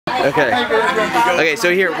Okay. Okay,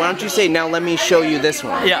 so here, why don't you say, now let me show you this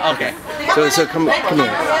one. Yeah, okay. So come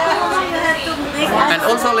here. And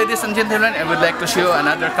also, ladies and gentlemen, I would like to show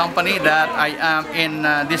another company that I am in.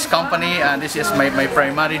 This company, this is my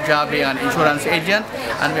primary job, being an insurance agent,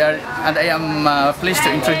 and I am pleased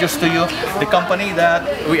to introduce to you the company that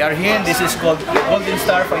we are here. This is called Golden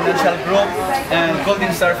Star Financial Group and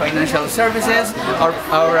Golden Star Financial Services.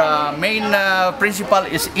 Our main principal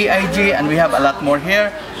is EIG, and we have a lot more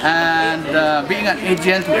here. And being an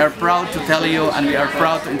agent, we are proud to tell you, and we are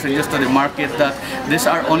proud to introduce to the market that these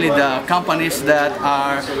are only the companies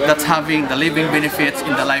that's having the living benefits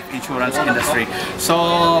in the life insurance industry.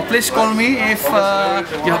 So please call me if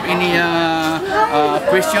you have any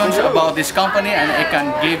questions about this company, and I can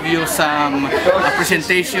give you some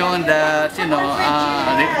presentation that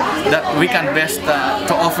that we can best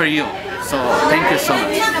to offer you. So thank you so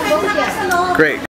much. Great.